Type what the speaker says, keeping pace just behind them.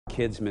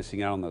kids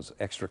missing out on those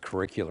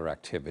extracurricular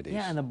activities.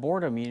 Yeah, and the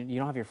boredom, you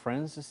don't have your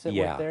friends to sit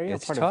Yeah, with there.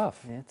 it's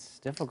tough. It's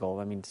difficult.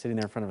 I mean, sitting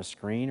there in front of a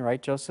screen,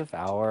 right, Joseph?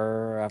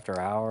 Hour after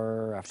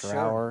hour after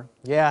hour.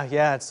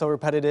 Yeah, it's so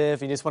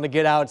repetitive. You just want to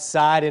get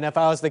outside, and if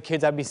I was the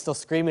kids, I'd be still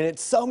screaming,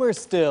 it's summer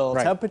still.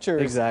 Right.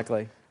 Temperatures.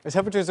 Exactly. The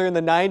temperatures are in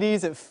the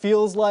 90s. It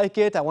feels like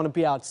it. I want to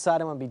be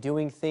outside. I want to be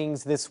doing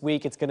things this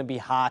week. It's going to be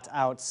hot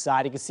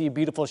outside. You can see a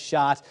beautiful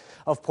shot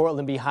of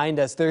Portland behind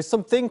us. There's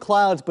some thin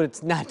clouds, but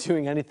it's not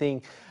doing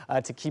anything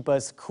to keep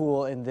us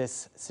cool in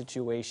this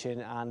situation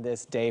on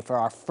this day for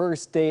our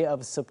first day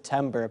of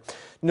September.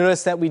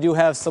 Notice that we do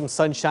have some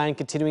sunshine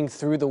continuing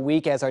through the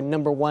week as our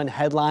 #1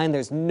 headline.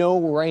 There's no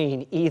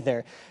rain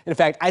either. In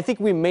fact, I think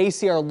we may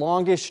see our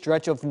longest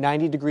stretch of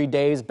 90-degree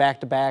days back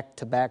to back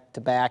to back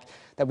to back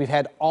that we've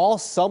had all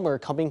summer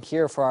coming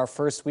here for our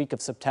first week of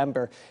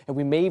September. And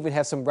we may even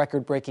have some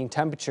record-breaking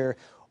temperature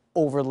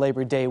over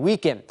Labor Day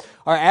weekend.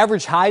 Our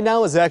average high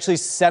now is actually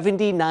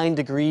 79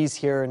 degrees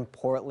here in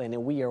Portland,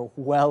 and we are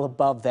well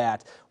above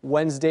that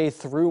Wednesday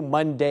through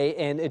Monday,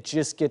 and it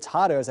just gets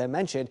hotter, as I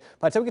mentioned.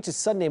 By the time we get to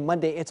Sunday,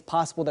 Monday, it's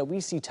possible that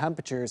we see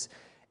temperatures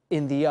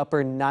in the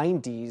upper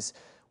 90s,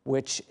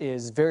 which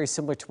is very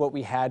similar to what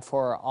we had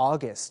for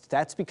August.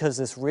 That's because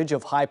this ridge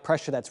of high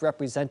pressure that's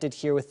represented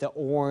here with the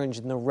orange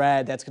and the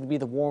red, that's going to be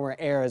the warmer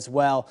air as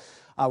well,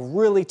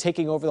 really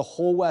taking over the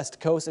whole West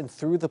Coast and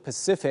through the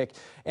Pacific.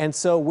 And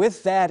so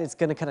with that, it's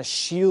going to kind of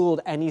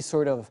shield any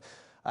sort of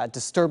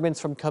disturbance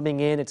from coming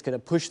in. It's going to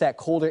push that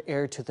colder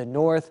air to the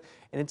north,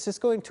 and it's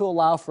just going to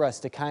allow for us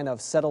to kind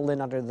of settle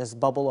in under this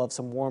bubble of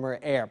some warmer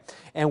air.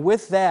 And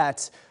with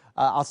that,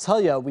 I'll tell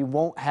you, we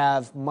won't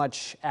have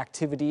much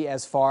activity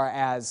as far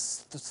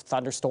as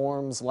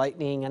thunderstorms,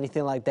 lightning,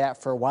 anything like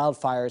that for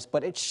wildfires,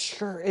 but it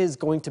sure is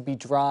going to be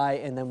dry,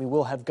 and then we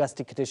will have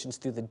gusty conditions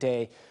through the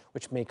day,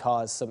 which may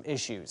cause some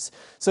issues.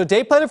 So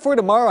day planning for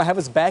tomorrow, I have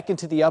us back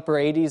into the upper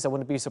 80s. I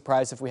wouldn't be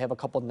surprised if we have a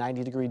couple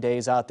 90-degree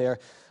days out there.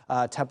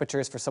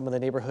 Temperatures for some of the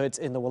neighborhoods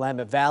in the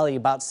Willamette Valley,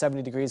 about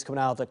 70 degrees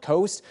coming out of the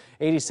coast,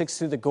 86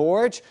 through the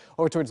gorge,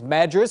 over towards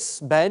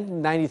Madras,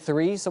 Bend,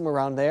 93, somewhere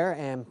around there,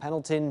 and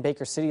Pendleton,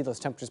 Baker City, those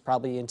temperatures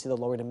probably into the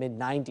lower to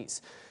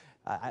mid-90s.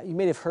 You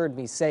may have heard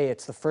me say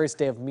it's the first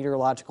day of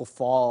meteorological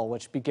fall,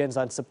 which begins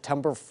on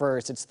September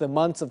 1st. It's the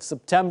months of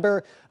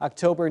September,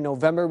 October,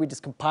 November. We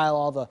just compile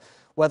all the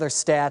weather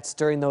stats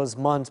during those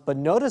months. But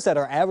notice that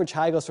our average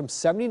high goes from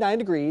 79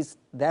 degrees.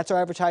 That's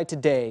our average high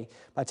today.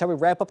 By the time we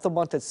wrap up the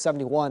month, it's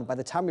 71. By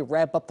the time we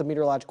wrap up the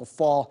meteorological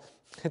fall,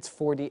 it's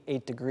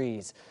 48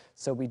 degrees.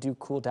 So we do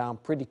cool down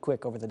pretty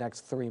quick over the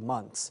next 3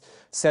 months.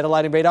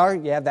 Satellite and radar,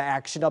 you have the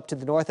action up to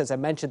the north. As I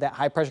mentioned, that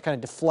high pressure kind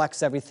of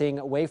deflects everything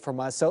away from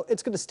us. So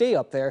it's going to stay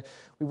up there.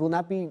 We will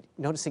not be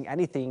noticing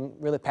anything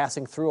really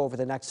passing through over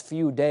the next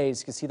few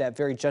days. You can see that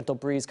very gentle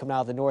breeze coming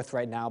out of the north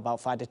right now,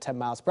 about 5 to 10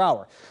 miles per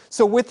hour.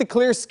 So with the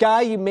clear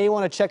sky, you may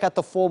want to check out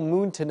the full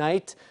moon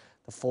tonight.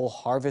 The full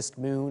harvest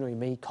moon, or you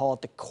may call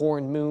it the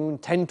corn moon,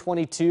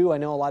 1022. I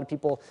know a lot of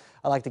people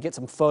like to get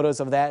some photos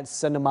of that and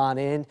send them on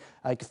in.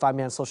 You can find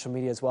me on social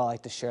media as well. I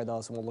like to share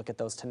those, and we'll look at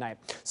those tonight.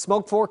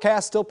 Smoke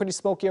forecast, still pretty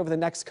smoky over the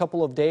next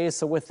couple of days.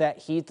 So with that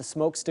heat, the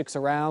smoke sticks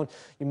around.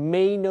 You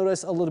may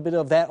notice a little bit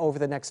of that over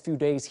the next few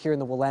days here in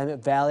the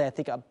Willamette Valley. I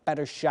think a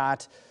better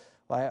shot,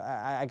 well,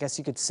 I guess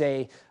you could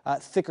say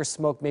thicker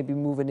smoke maybe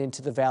moving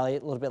into the valley a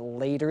little bit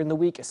later in the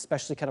week,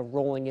 especially kind of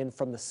rolling in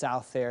from the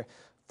south there,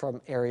 from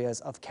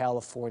areas of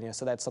California.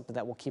 So that's something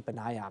that we'll keep an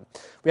eye on.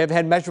 We have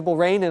had measurable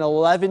rain in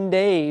 11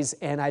 days,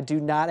 and I do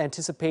not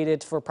anticipate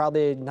it for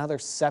probably another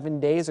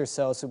 7 days or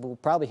so. So we'll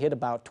probably hit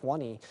about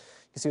 20. You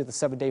can see with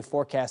the 7-day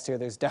forecast here,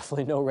 there's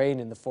definitely no rain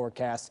in the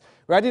forecast.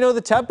 We already know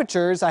the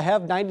temperatures. I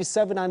have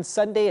 97 on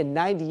Sunday and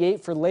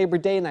 98 for Labor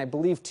Day, and I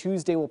believe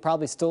Tuesday we'll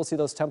probably still see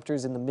those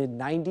temperatures in the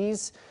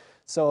mid-90s.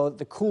 So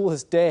the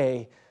coolest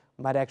day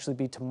might actually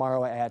be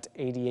tomorrow at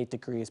 88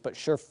 degrees, but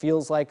sure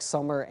feels like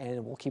summer,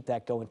 and we'll keep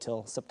that going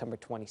until September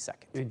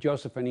 22nd. And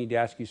Joseph, I need to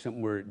ask you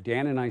something. Were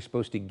Dan and I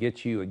supposed to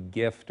get you a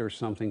gift or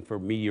something for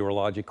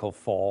meteorological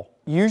fall?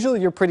 Usually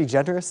you're pretty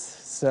generous,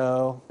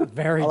 so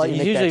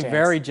he's usually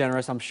very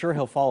generous. I'm sure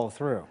he'll follow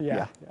through.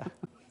 Yeah.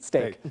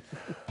 Steak.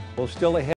 Well, still ahead.